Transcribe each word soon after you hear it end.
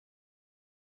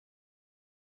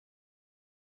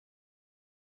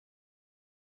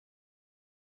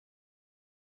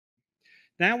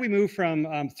Now we move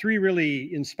from three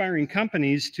really inspiring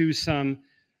companies to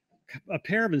a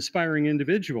pair of inspiring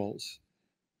individuals.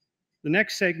 The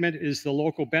next segment is the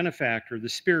local benefactor. The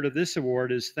spirit of this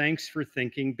award is thanks for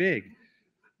thinking big.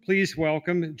 Please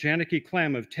welcome Janaki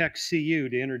Clem of Tech CU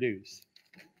to introduce.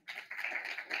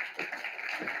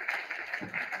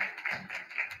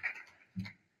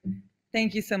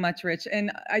 Thank you so much, Rich.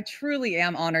 And I truly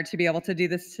am honored to be able to do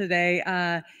this today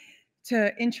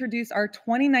to introduce our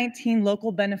 2019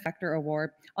 Local Benefactor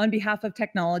Award on behalf of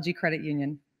Technology Credit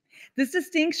Union. This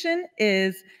distinction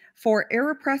is for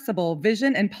irrepressible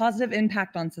vision and positive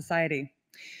impact on society.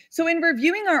 So in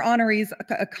reviewing our honorees'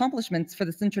 accomplishments for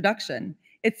this introduction,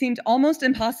 it seemed almost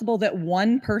impossible that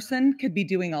one person could be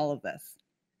doing all of this.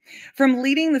 From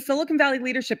leading the Silicon Valley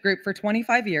Leadership Group for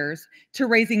 25 years, to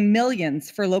raising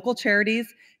millions for local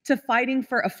charities, to fighting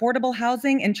for affordable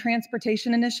housing and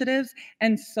transportation initiatives,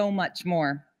 and so much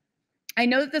more. I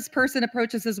know that this person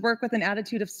approaches his work with an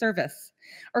attitude of service,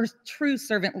 or true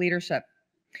servant leadership.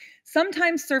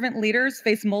 Sometimes servant leaders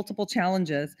face multiple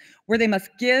challenges where they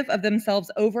must give of themselves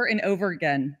over and over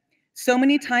again, so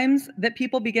many times that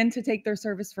people begin to take their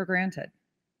service for granted.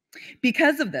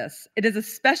 Because of this, it is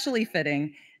especially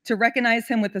fitting to recognize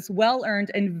him with this well-earned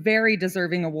and very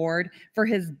deserving award for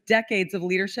his decades of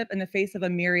leadership in the face of a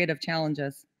myriad of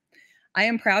challenges. I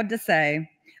am proud to say,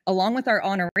 along with our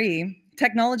honoree,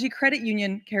 Technology Credit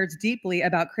Union cares deeply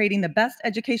about creating the best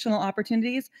educational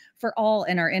opportunities for all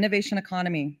in our innovation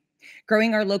economy,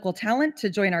 growing our local talent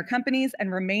to join our companies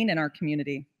and remain in our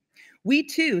community. We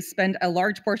too spend a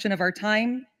large portion of our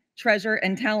time, treasure,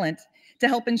 and talent to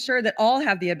help ensure that all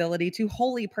have the ability to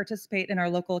wholly participate in our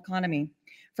local economy,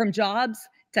 from jobs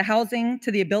to housing to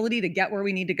the ability to get where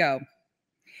we need to go.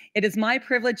 It is my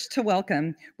privilege to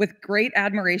welcome, with great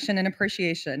admiration and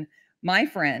appreciation, my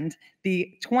friend,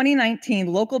 the 2019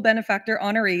 Local Benefactor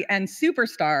honoree and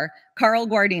superstar, Carl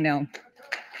Guardino.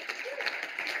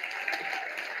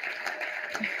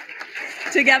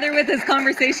 Together with his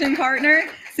conversation partner,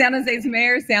 San Jose's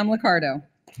Mayor, Sam Liccardo.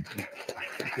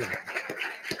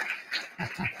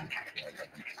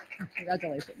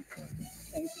 Congratulations.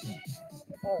 Thank you.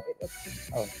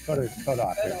 Oh, photo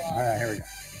op. All right, here we go.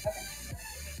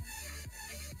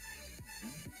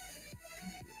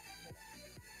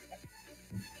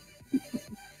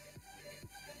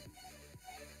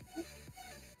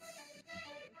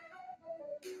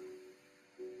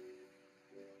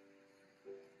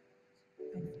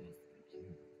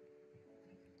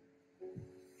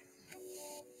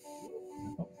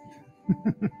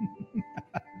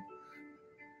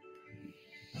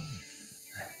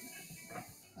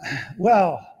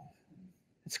 Well,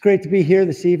 it's great to be here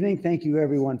this evening. Thank you,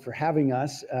 everyone, for having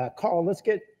us. Carl, let's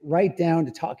get right down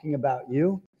to talking about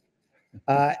you.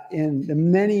 In the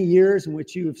many years in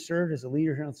which you have served as a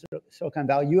leader here in Silicon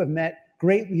Valley, you have met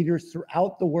great leaders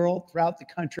throughout the world, throughout the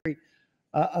country.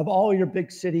 Of all your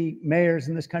big city mayors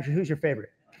in this country, who's your favorite?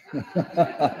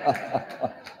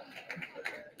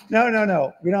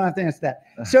 No. We don't have to answer that.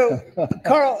 So,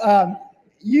 Carl,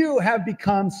 you have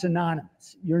become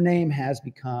synonymous. Your name has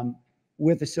become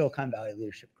with the Silicon Valley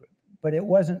Leadership Group, but it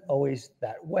wasn't always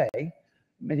that way.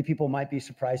 Many people might be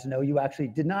surprised to know you actually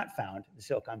did not found the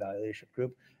Silicon Valley Leadership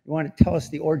Group. You want to tell us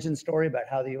the origin story about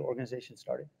how the organization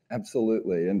started?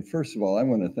 Absolutely. And first of all, I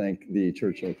want to thank the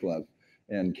Churchill Club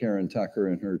and Karen Tucker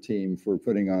and her team for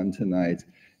putting on tonight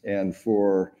and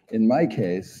for, in my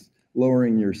case,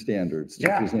 lowering your standards to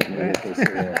present me with this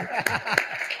award.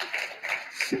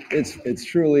 It's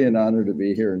truly an honor to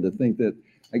be here and to think that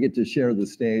I get to share the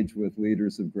stage with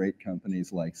leaders of great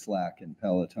companies like Slack and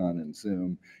Peloton and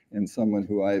Zoom, and someone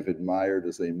who I've admired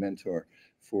as a mentor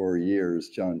for years,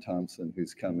 John Thompson,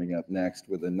 who's coming up next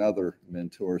with another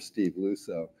mentor, Steve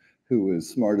Lusso, who was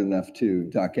smart enough to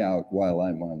duck out while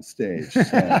I'm on stage.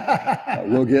 So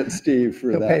we'll get Steve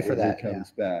for that when he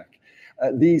comes back.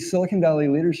 The Silicon Valley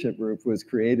Leadership Group was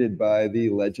created by the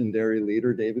legendary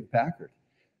leader, David Packard,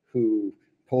 who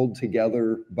pulled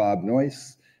together Bob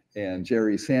Noyce and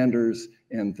Jerry Sanders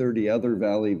and 30 other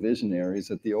Valley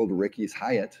visionaries at the old Ricky's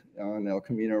Hyatt on El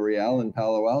Camino Real in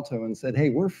Palo Alto and said, hey,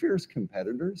 we're fierce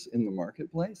competitors in the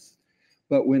marketplace,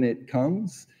 but when it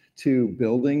comes to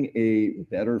building a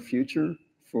better future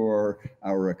for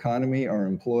our economy, our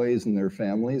employees and their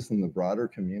families, and the broader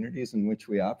communities in which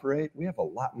we operate, we have a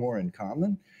lot more in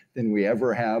common than we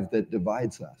ever have that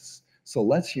divides us. So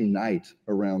let's unite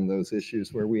around those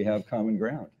issues where we have common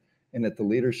ground. And at the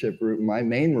leadership group, my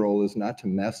main role is not to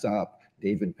mess up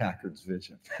David Packard's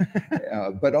vision,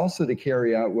 but also to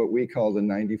carry out what we call the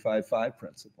 95-5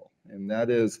 principle. And that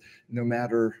is no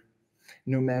matter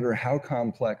how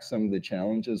complex some of the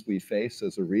challenges we face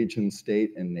as a region,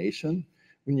 state, and nation,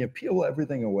 when you peel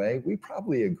everything away, we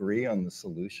probably agree on the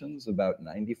solutions about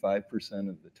 95%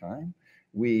 of the time.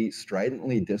 We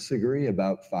stridently disagree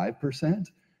about 5%.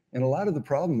 And a lot of the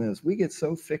problem is we get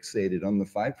so fixated on the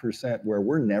 5% where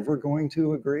we're never going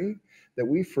to agree that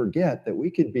we forget that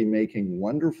we could be making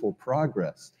wonderful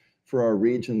progress for our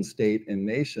region, state, and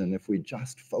nation if we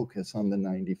just focus on the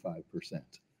 95%.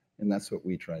 And that's what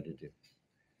we try to do.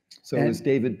 So it was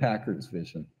David Packard's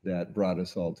vision that brought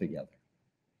us all together.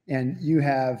 And you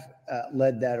have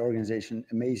led that organization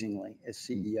amazingly as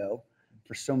CEO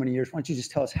for so many years. Why don't you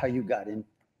just tell us how you got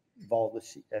involved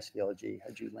with SVLG?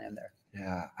 How'd you land there?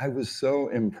 Yeah, I was so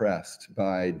impressed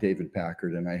by David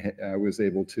Packard, and I was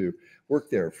able to work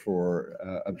there for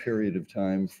a period of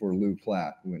time for Lou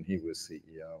Platt when he was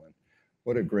CEO. And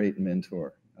what a great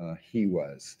mentor he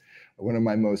was. One of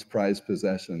my most prized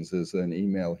possessions is an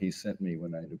email he sent me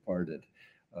when I departed,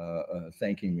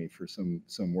 thanking me for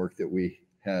some work that we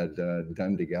had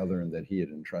done together and that he had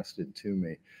entrusted to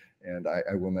me. And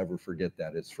I will never forget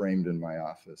that. It's framed in my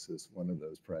office as one of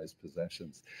those prized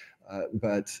possessions.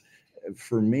 But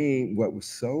for me, what was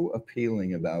so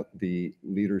appealing about the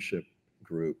leadership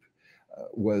group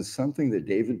was something that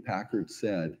David Packard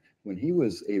said when he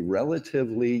was a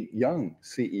relatively young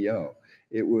CEO.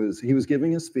 He was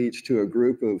giving a speech to a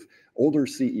group of older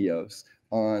CEOs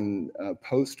on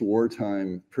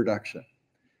post-wartime production.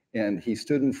 And he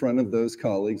stood in front of those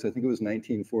colleagues, I think it was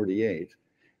 1948,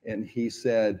 and he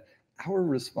said, our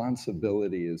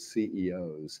responsibility as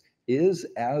CEOs is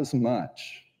as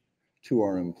much to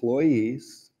our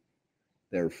employees,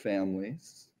 their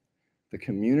families, the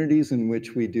communities in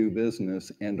which we do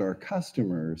business, and our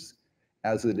customers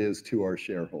as it is to our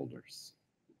shareholders.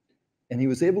 And he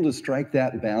was able to strike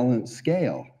that balanced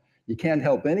scale. You can't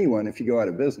help anyone if you go out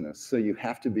of business, so you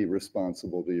have to be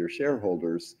responsible to your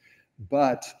shareholders,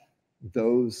 but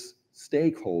those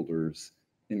stakeholders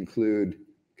include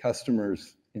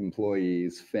customers,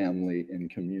 employees, family, and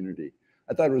community.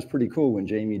 I thought it was pretty cool when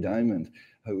Jamie Dimon,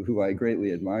 who I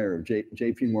greatly admire, of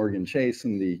JP Morgan Chase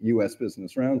and the US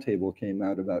Business Roundtable came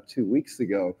out about 2 weeks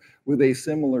ago with a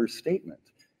similar statement.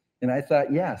 And I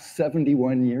thought, yes,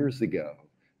 71 years ago,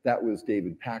 that was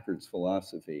David Packard's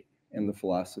philosophy and the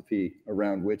philosophy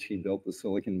around which he built the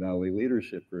Silicon Valley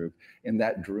Leadership Group. And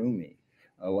that drew me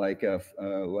like a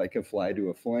fly to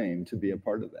a flame to be a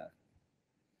part of that.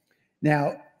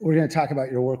 Now, we're going to talk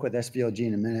about your work with SVLG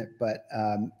in a minute, but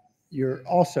you're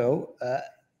also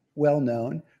well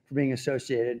known for being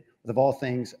associated with, of all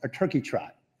things, a turkey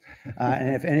trot.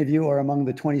 And if any of you are among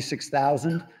the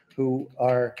 26,000 who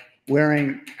are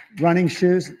wearing running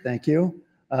shoes, thank you,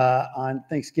 on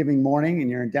Thanksgiving morning and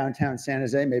you're in downtown San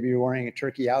Jose, maybe you're wearing a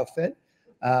turkey outfit,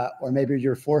 or maybe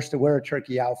you're forced to wear a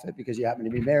turkey outfit because you happen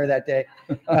to be mayor that day.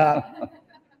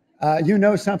 You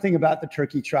know something about the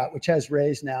turkey trot, which has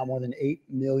raised now more than $8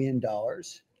 million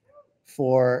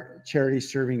for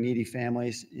charities serving needy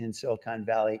families in Silicon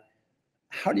Valley.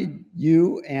 How did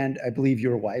you and I believe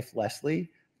your wife, Leslie,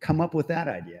 come up with that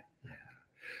idea?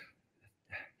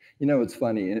 You know, it's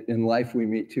funny. In life, we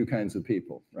meet two kinds of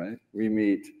people, right? We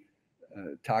meet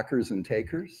talkers and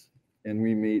takers, and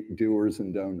we meet doers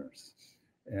and donors.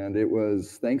 And it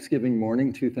was Thanksgiving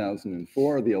morning,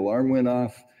 2004. The alarm went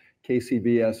off.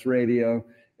 KCBS radio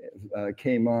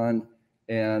came on,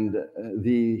 and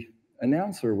the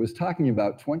announcer was talking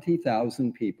about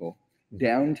 20,000 people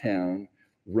downtown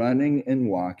running and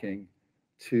walking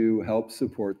to help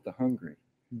support the hungry.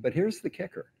 But here's the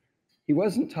kicker. He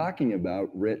wasn't talking about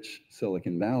rich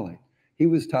Silicon Valley. He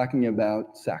was talking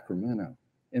about Sacramento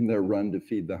in their run to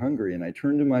feed the hungry. And I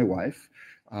turned to my wife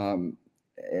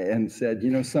and said,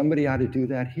 you know, somebody ought to do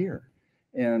that here.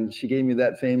 And she gave me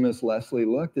that famous Leslie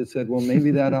look that said, well,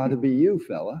 maybe that ought to be you,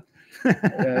 fella.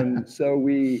 And so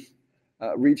we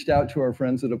reached out to our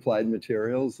friends at Applied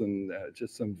Materials and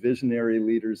just some visionary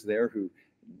leaders there who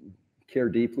care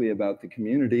deeply about the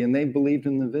community, and they believed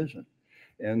in the vision.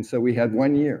 And so we had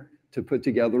 1 year to put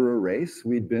together a race.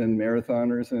 We'd been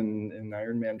marathoners and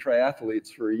Ironman triathletes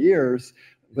for years,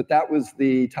 but that was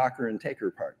the talker and taker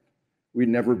part. We'd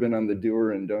never been on the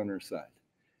doer and donor side.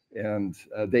 And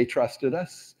they trusted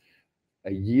us.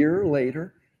 A year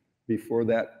later, before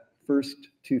that first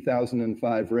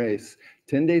 2005 race,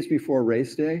 10 days before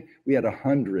race day, we had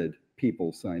 100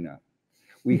 people sign up.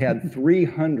 We had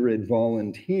 300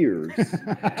 volunteers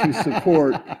to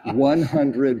support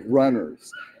 100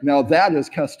 runners. Now that is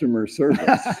customer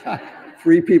service.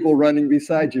 3 people running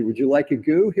beside you. Would you like a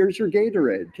goo? Here's your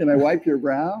Gatorade. Can I wipe your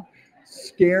brow?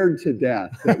 Scared to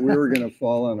death that we were going to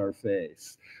fall on our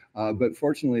face. But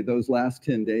fortunately, those last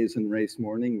 10 days in race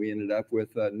morning, we ended up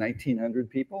with 1,900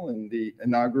 people in the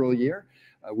inaugural year.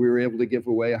 We were able to give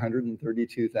away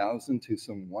 $132,000 to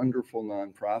some wonderful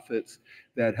nonprofits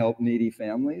that help needy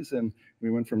families. And we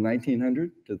went from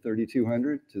 1,900 to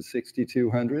 3,200 to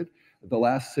 6,200. The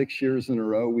last 6 years in a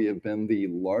row, we have been the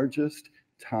largest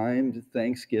timed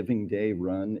Thanksgiving Day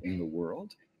run in the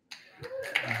world.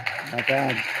 Not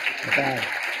bad, not bad.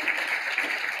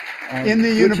 In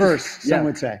the universe, some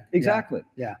would say. Exactly.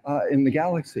 Yeah. In the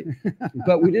galaxy.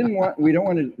 But we don't want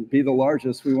to be the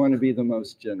largest. We want to be the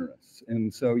most generous.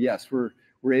 And so, yes, we're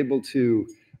able to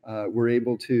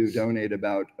donate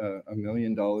about $1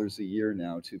 million a year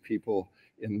now to people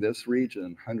in this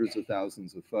region, hundreds of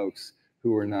thousands of folks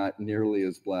who are not nearly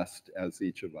as blessed as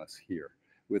each of us here,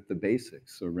 with the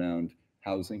basics around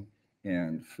housing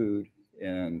and food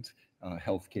and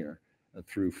healthcare.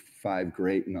 Through 5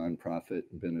 great nonprofit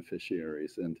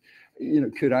beneficiaries. And,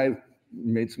 could I have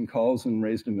made some calls and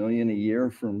raised $1 million a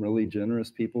year from really generous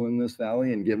people in this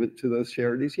valley and give it to those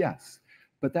charities? Yes,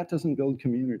 but that doesn't build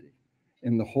community.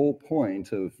 And the whole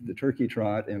point of the Turkey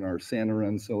Trot and our Santa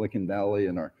Run Silicon Valley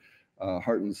and our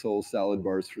Heart and Soul Salad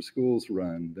Bars for Schools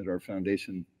run that our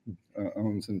foundation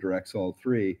owns and directs all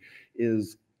 3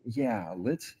 is,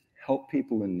 let's help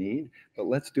people in need, but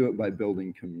let's do it by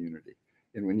building community.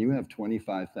 And when you have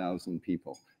 25,000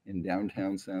 people in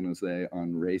downtown San Jose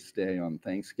on race day, on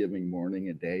Thanksgiving morning,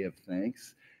 a day of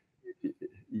thanks,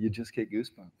 you just get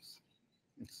goosebumps.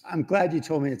 I'm glad you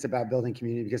told me it's about building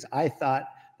community, because I thought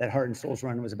that Heart and Souls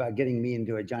run was about getting me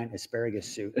into a giant asparagus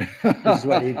suit. This is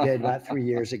what he did about 3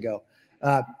 years ago.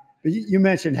 But you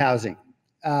mentioned housing.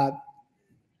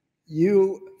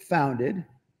 You founded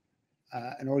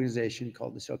an organization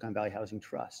called the Silicon Valley Housing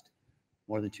Trust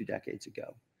more than 2 decades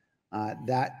ago.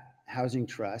 That housing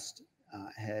trust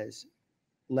has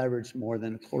leveraged more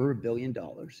than $250 million,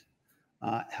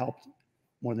 helped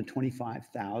more than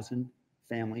 25,000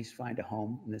 families find a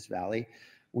home in this valley.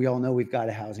 We all know we've got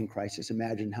a housing crisis.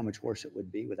 Imagine how much worse it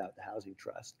would be without the housing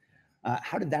trust.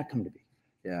 How did that come to be?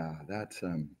 Yeah, that's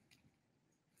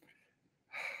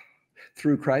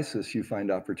through crisis you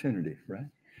find opportunity, right?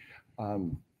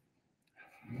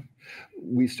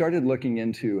 We started looking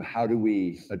into how do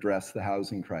we address the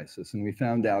housing crisis, and we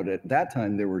found out at that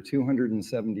time there were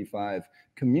 275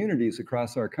 communities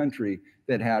across our country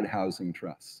that had housing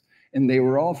trusts, and they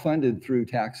were all funded through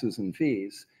taxes and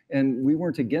fees. And we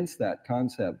weren't against that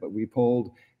concept, but we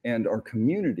polled, and our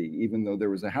community, even though there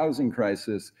was a housing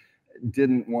crisis,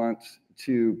 didn't want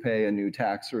to pay a new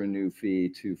tax or a new fee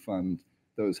to fund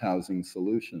those housing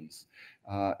solutions.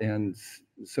 And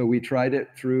so we tried it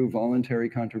through voluntary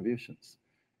contributions.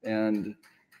 And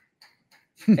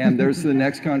there's the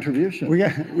next contribution.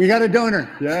 We got a donor.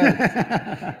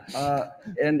 Yeah.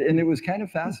 And it was kind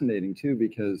of fascinating too,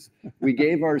 because we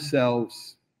gave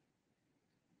ourselves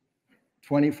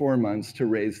 24 months to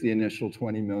raise the initial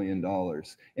 $20 million.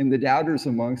 And the doubters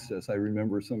amongst us, I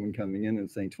remember someone coming in and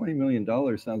saying, $20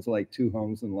 million sounds like 2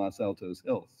 homes in Los Altos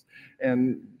Hills.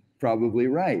 And probably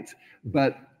right.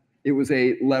 But it was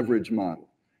a leverage model.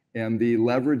 And the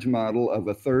leverage model of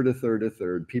a third,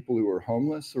 people who are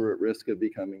homeless or at risk of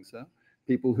becoming so,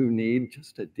 people who need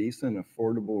just a decent,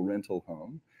 affordable rental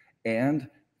home, and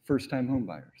first-time home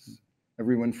buyers.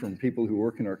 Everyone from people who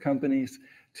work in our companies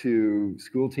to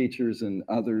school teachers and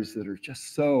others that are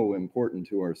just so important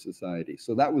to our society.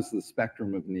 So that was the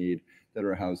spectrum of need that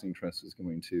our housing trust is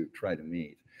going to try to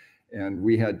meet. And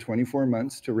we had 24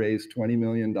 months to raise $20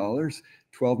 million.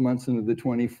 12 months into the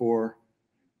 24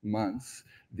 months,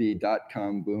 the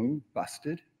dot-com boom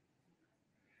busted.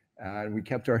 And we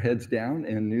kept our heads down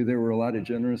and knew there were a lot of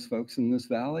generous folks in this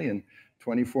valley. And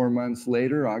 24 months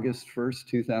later, August 1st,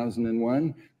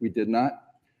 2001, we did not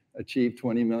achieve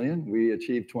 20 million. We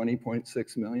achieved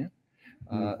 20.6 million.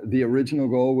 The original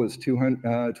goal was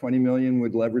 20 million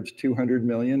would leverage 200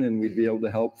 million, and we'd be able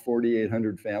to help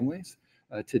 4,800 families.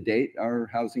 To date, our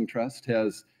housing trust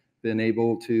has been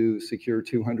able to secure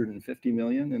 250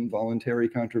 million in voluntary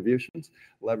contributions,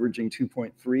 leveraging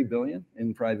 2.3 billion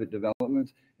in private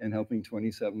development, and helping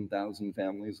 27,000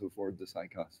 families afford this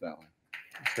high-cost valley.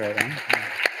 That's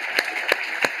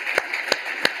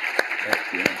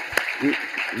right.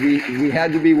 We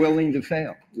had to be willing to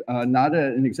fail, not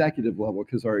at an executive level,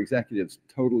 because our executives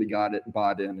totally got it,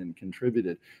 bought in, and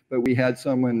contributed. But we had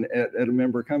someone at a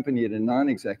member company at a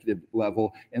non-executive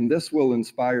level, and this will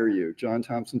inspire you. John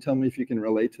Thompson, tell me if you can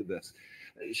relate to this.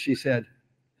 She said,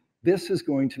 this is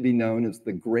going to be known as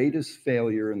the greatest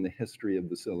failure in the history of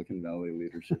the Silicon Valley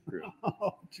Leadership Group.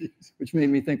 Oh, geez. Which made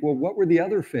me think, well, what were the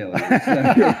other failures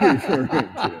that you're referring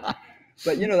to?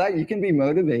 But you know that you can be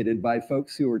motivated by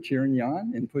folks who are cheering you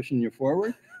on and pushing you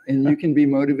forward, and you can be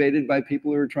motivated by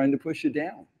people who are trying to push you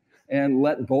down, and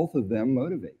let both of them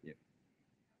motivate you.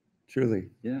 Truly.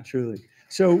 Yeah. Truly.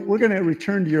 So we're going to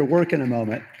return to your work in a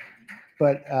moment,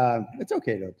 but it's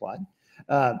okay to applaud.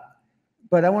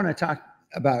 But I want to talk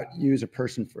about you as a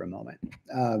person for a moment.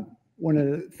 One of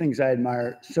the things I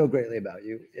admire so greatly about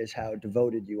you is how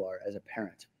devoted you are as a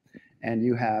parent. And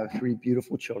you have 3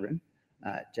 beautiful children,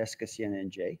 Jessica, Sienna,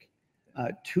 and Jake.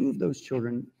 2 of those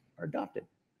children are adopted.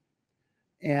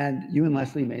 And you and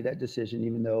Leslie made that decision,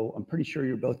 even though I'm pretty sure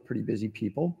you're both pretty busy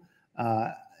people.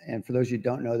 And for those who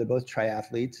don't know, they're both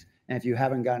triathletes. And if you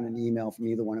haven't gotten an email from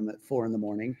either one of them at 4 in the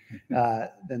morning,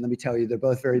 then let me tell you, they're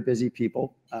both very busy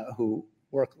people who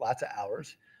work lots of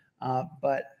hours.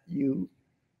 But you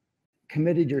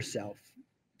committed yourself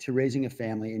to raising a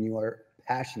family, and you are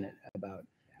passionate about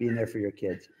being there for your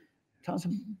kids. Tell us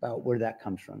about where that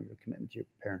comes from, your commitment to your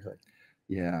parenthood.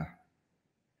 Yeah.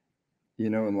 You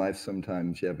know, in life,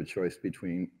 sometimes you have a choice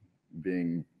between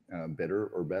being bitter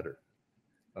or better.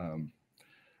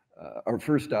 Our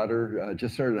first daughter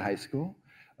just started high school.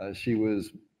 She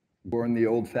was born the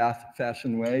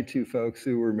old-fashioned way, 2 folks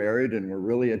who were married and were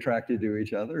really attracted to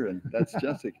each other, and that's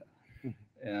Jessica.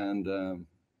 And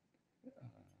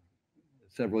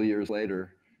several years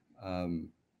later,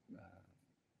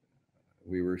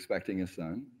 we were expecting a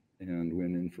son and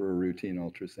went in for a routine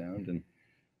ultrasound, and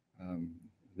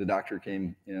the doctor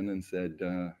came in and said,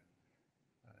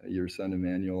 your son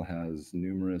Emmanuel has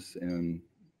numerous and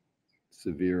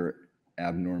severe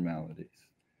abnormalities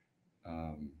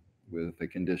with a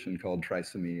condition called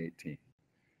trisomy 18,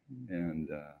 and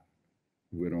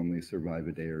would only survive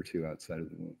a day or 2 outside of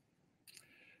the womb.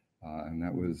 And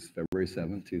that was February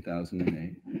 7th,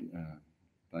 2008,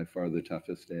 by far the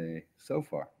toughest day so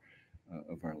far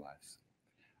of our lives.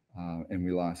 And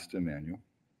we lost Emmanuel.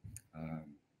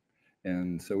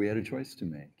 And so we had a choice to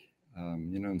make.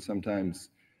 You know, and sometimes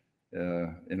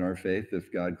in our faith,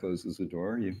 if God closes a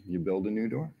door, you build a new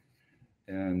door.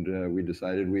 And we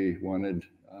decided we wanted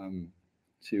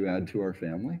to add to our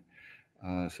family.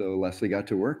 So Leslie got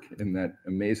to work in that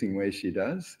amazing way she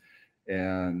does,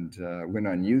 and went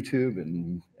on YouTube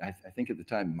and I think at the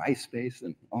time MySpace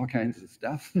and all kinds of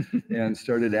stuff, and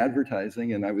started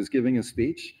advertising. And I was giving a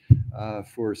speech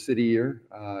for City Year,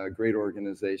 a great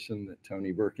organization that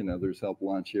Tony Burke and others helped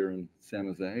launch here in San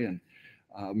Jose. And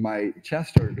my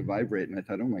chest started to vibrate, and I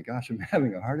thought, oh my gosh, I'm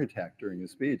having a heart attack during a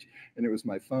speech. And it was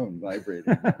my phone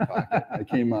vibrating in my pocket. I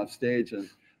came off stage, and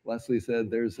Leslie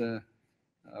said, there's a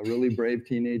really brave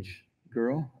teenage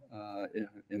girl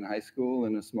in high school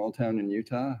in a small town in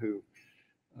Utah who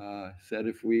said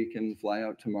if we can fly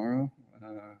out tomorrow,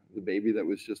 the baby that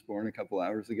was just born a couple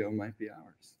hours ago might be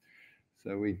ours.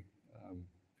 So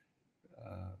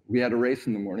we had a race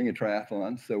in the morning, a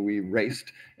triathlon, so we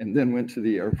raced and then went to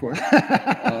the airport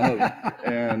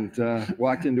and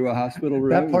walked into a hospital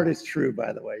room. That part is true,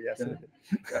 by the way. Yes. Yeah.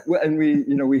 Well, and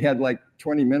we had like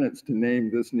 20 minutes to name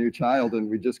this new child, and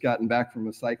we'd just gotten back from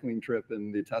a cycling trip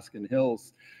in the Tuscan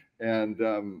Hills, and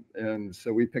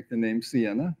so we picked the name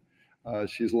Sienna.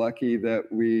 She's lucky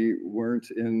that we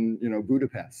weren't in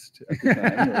Budapest at the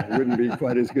time, or it wouldn't be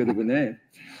quite as good of a name.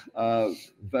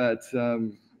 But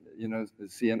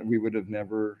Sienna, we would have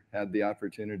never had the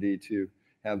opportunity to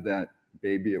have that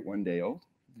baby at 1 day old.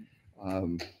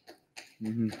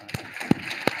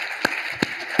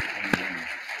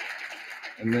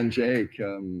 And then Jake,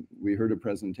 we heard a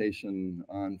presentation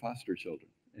on foster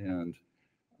children and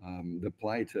the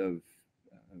plight of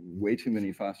way too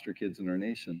many foster kids in our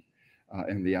nation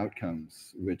and the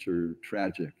outcomes, which are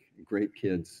tragic. Great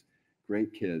kids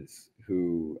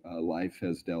who life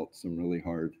has dealt some really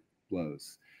hard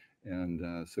blows.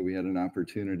 And so we had an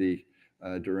opportunity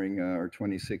during our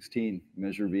 2016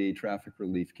 Measure B traffic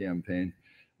relief campaign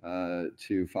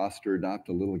to foster adopt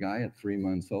a little guy at 3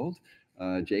 months old.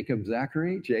 Jacob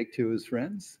Zachary, Jake to his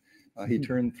friends. He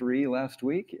turned 3 last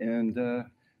week, and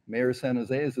Mayor San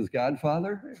Jose is his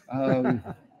godfather.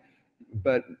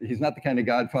 But he's not the kind of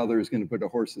godfather who's going to put a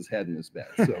horse's head in his bed,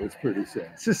 so it's pretty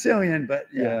sad. Sicilian, but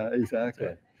yeah, exactly.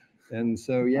 Right. And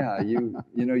so yeah,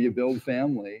 you build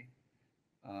family.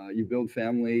 You build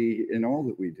family in all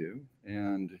that we do,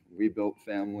 and we built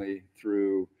family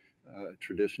through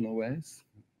traditional ways,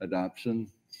 adoption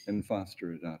and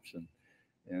foster adoption.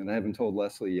 And I haven't told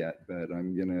Leslie yet, but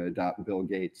I'm going to adopt Bill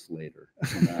Gates later.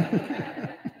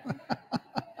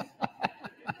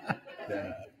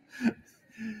 Yeah.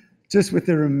 Just with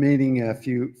the remaining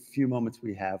few moments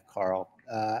we have, Carl,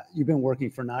 you've been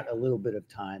working for not a little bit of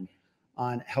time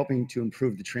on helping to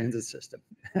improve the transit system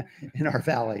in our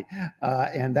valley.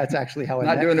 And that's actually how I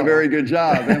Not met doing a Carl. very good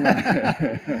job, am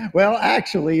I? Well,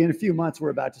 actually, in a few months, we're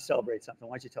about to celebrate something.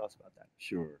 Why don't you tell us about that?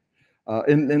 Sure.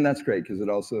 And that's great because it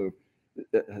also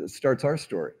starts our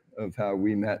story of how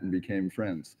we met and became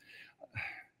friends.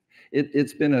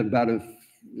 It's been about a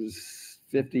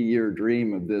 50-year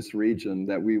dream of this region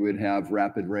that we would have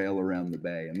rapid rail around the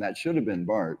bay, and that should have been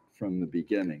BART from the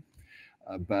beginning.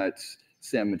 But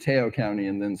San Mateo County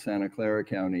and then Santa Clara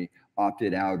County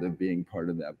opted out of being part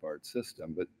of that BART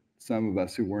system. But some of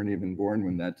us who weren't even born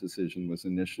when that decision was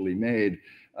initially made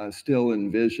still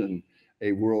envision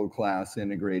a world-class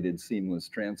integrated seamless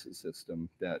transit system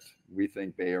that we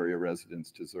think Bay Area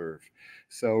residents deserve.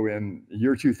 So in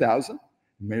year 2000,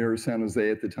 Mayor of San Jose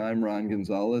at the time, Ron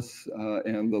Gonzalez,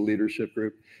 and the leadership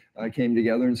group came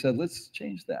together and said, let's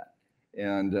change that.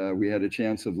 And we had a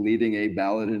chance of leading a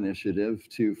ballot initiative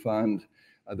to fund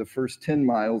the first 10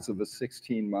 miles of a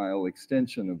 16-mile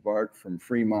extension of BART from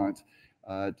Fremont,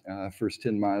 first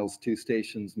 10 miles, 2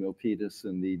 stations, Milpitas,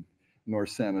 in the North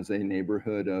San Jose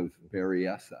neighborhood of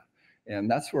Berryessa. And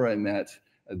that's where I met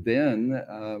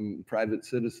then private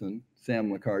citizen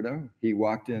Sam Liccardo. He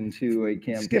walked into a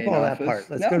campaign Skip all office. that part.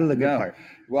 Let's go to the good part.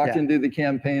 Walked into the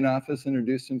campaign office,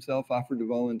 introduced himself, offered to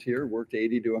volunteer, worked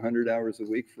 80 to 100 hours a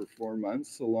week for 4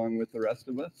 months, along with the rest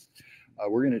of us.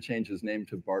 We're going to change his name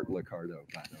to Bart Liccardo,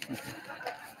 by the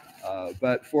way.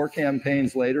 But 4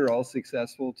 campaigns later, all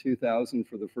successful. 2000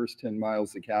 for the first 10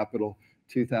 miles of Capitol,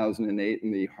 2008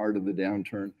 in the heart of the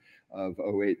downturn of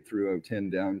 08 through 010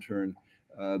 downturn.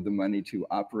 The money to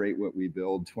operate what we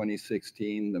build,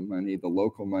 2016, the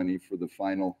local money for the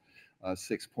final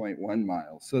 6.1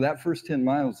 miles. So that first 10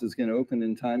 miles is going to open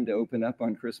in time to open up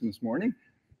on Christmas morning,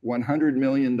 $100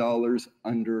 million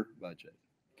under budget.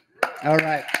 All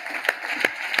right.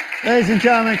 Ladies and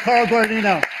gentlemen, Carl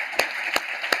Guardino.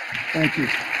 Thank you.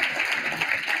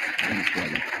 Thanks,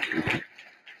 brother.